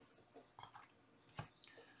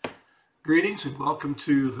Greetings and welcome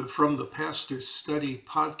to the From the Pastor's Study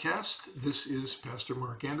podcast. This is Pastor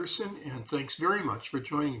Mark Anderson, and thanks very much for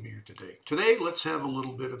joining me here today. Today, let's have a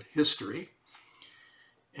little bit of history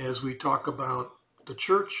as we talk about the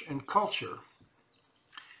church and culture.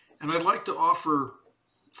 And I'd like to offer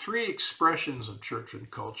three expressions of church and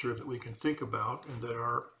culture that we can think about and that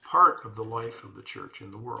are part of the life of the church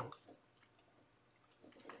in the world.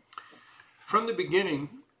 From the beginning,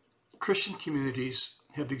 Christian communities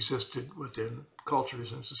have existed within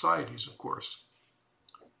cultures and societies, of course.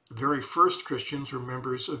 The very first Christians were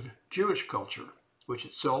members of Jewish culture, which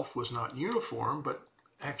itself was not uniform, but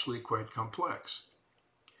actually quite complex.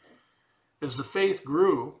 As the faith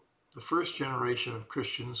grew, the first generation of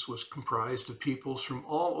Christians was comprised of peoples from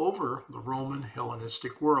all over the Roman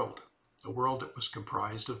Hellenistic world, a world that was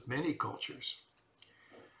comprised of many cultures.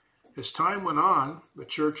 As time went on, the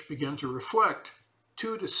church began to reflect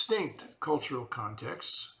two distinct cultural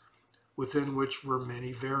contexts within which were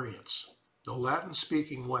many variants, the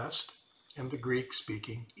Latin-speaking West and the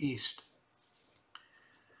Greek-speaking East.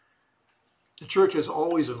 The church has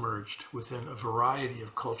always emerged within a variety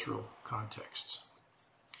of cultural contexts.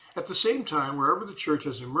 At the same time, wherever the church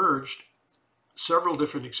has emerged, several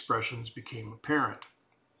different expressions became apparent.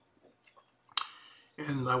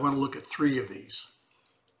 And I want to look at three of these.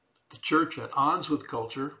 The church at odds with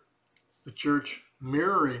culture, the church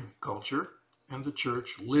mirroring culture, and the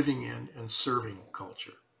church living in and serving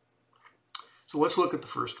culture. So let's look at the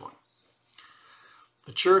first one.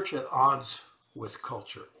 The church at odds with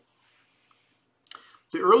culture.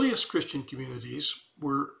 The earliest Christian communities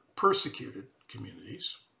were persecuted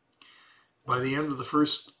communities. By the end of the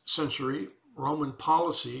first century, Roman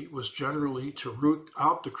policy was generally to root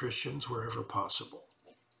out the Christians wherever possible.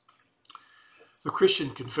 The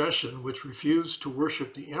Christian confession, which refused to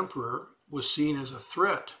worship the emperor, was seen as a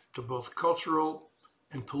threat to both cultural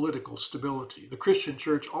and political stability. The Christian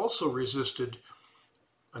church also resisted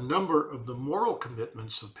a number of the moral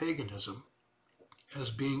commitments of paganism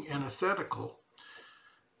as being antithetical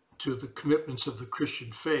to the commitments of the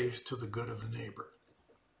Christian faith to the good of the neighbor.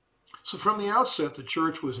 So from the outset, the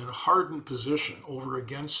church was in a hardened position over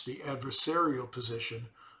against the adversarial position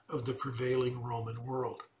of the prevailing Roman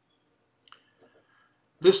world.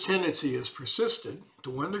 This tendency has persisted,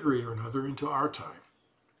 to one degree or another, into our time.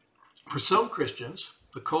 For some Christians,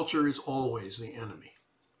 the culture is always the enemy.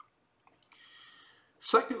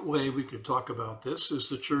 Second way we could talk about this is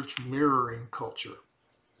the church mirroring culture.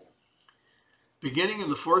 Beginning in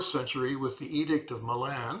the 4th century with the Edict of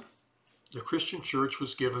Milan, the Christian church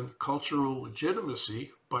was given cultural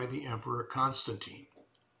legitimacy by the Emperor Constantine.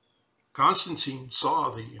 Constantine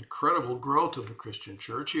saw the incredible growth of the Christian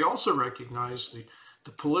church. He also recognized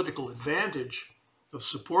the political advantage of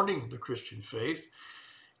supporting the Christian faith,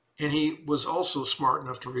 and he was also smart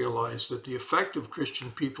enough to realize that the effect of Christian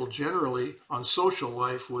people generally on social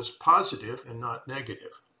life was positive and not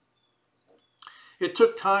negative. It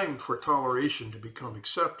took time for toleration to become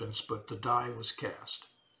acceptance, but the die was cast.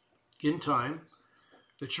 In time,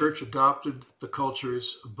 the church adopted the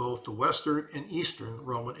cultures of both the Western and Eastern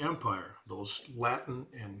Roman Empire, those Latin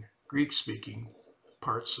and Greek-speaking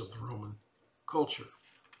parts of the Roman culture.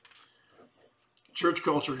 Church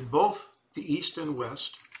culture in both the East and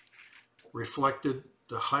West reflected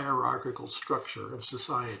the hierarchical structure of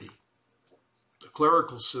society. The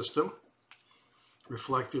clerical system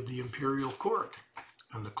reflected the imperial court,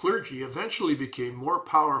 and the clergy eventually became more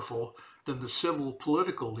powerful than the civil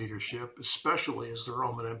political leadership, especially as the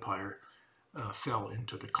Roman Empire fell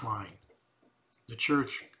into decline. The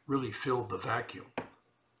church really filled the vacuum.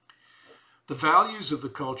 The values of the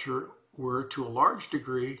culture were, to a large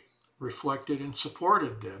degree, reflected and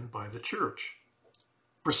supported then by the church.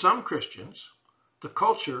 For some Christians, the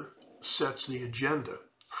culture sets the agenda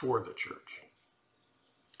for the church.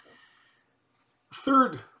 The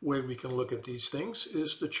third way we can look at these things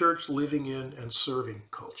is the church living in and serving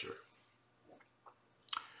culture.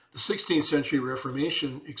 The 16th century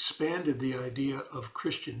Reformation expanded the idea of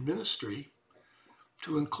Christian ministry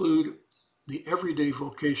to include the everyday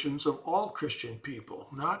vocations of all Christian people,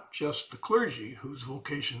 not just the clergy, whose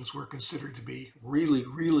vocations were considered to be really,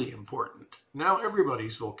 really important. Now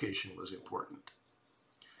everybody's vocation was important.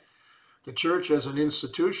 The church as an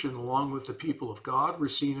institution, along with the people of God, were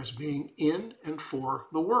seen as being in and for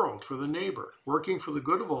the world, for the neighbor, working for the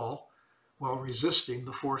good of all while resisting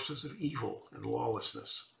the forces of evil and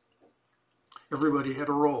lawlessness. Everybody had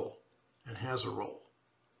a role and has a role.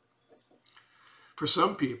 For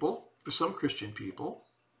some Christian people,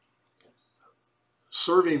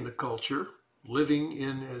 serving the culture, living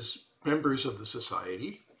in as members of the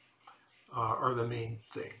society, are the main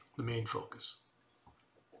thing, the main focus.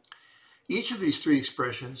 Each of these three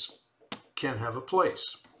expressions can have a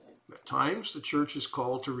place. At times, the church is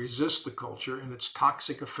called to resist the culture and its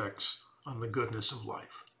toxic effects on the goodness of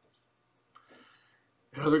life.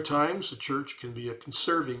 At other times, the church can be a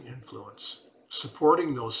conserving influence,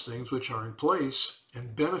 supporting those things which are in place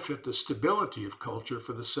and benefit the stability of culture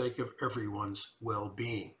for the sake of everyone's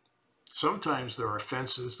well-being. Sometimes there are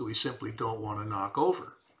fences that we simply don't want to knock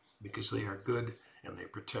over because they are good and they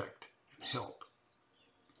protect and help.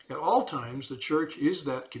 At all times, the church is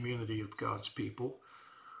that community of God's people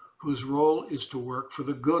whose role is to work for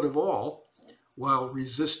the good of all while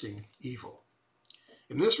resisting evil.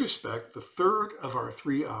 In this respect, the third of our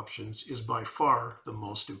three options is by far the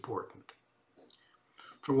most important.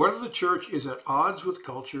 For whether the church is at odds with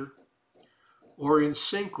culture or in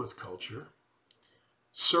sync with culture,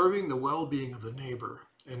 serving the well-being of the neighbor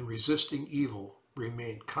and resisting evil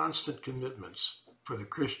remain constant commitments for the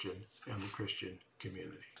Christian and the Christian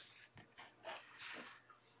community.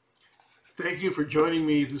 Thank you for joining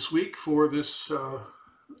me this week for this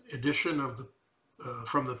edition of the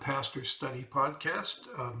From the Pastor's Study podcast.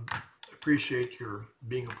 Appreciate your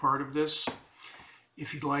being a part of this.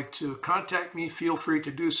 If you'd like to contact me, feel free to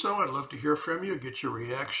do so. I'd love to hear from you, get your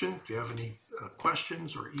reaction. If you have any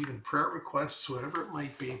questions or even prayer requests, whatever it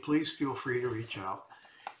might be, please feel free to reach out.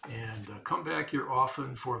 And come back here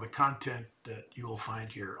often for the content that you will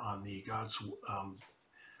find here on the God's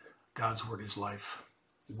Word is Life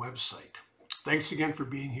website. Thanks again for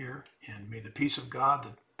being here, and may the peace of God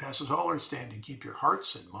that passes all understanding keep your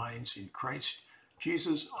hearts and minds in Christ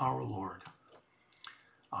Jesus our Lord.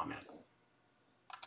 Amen.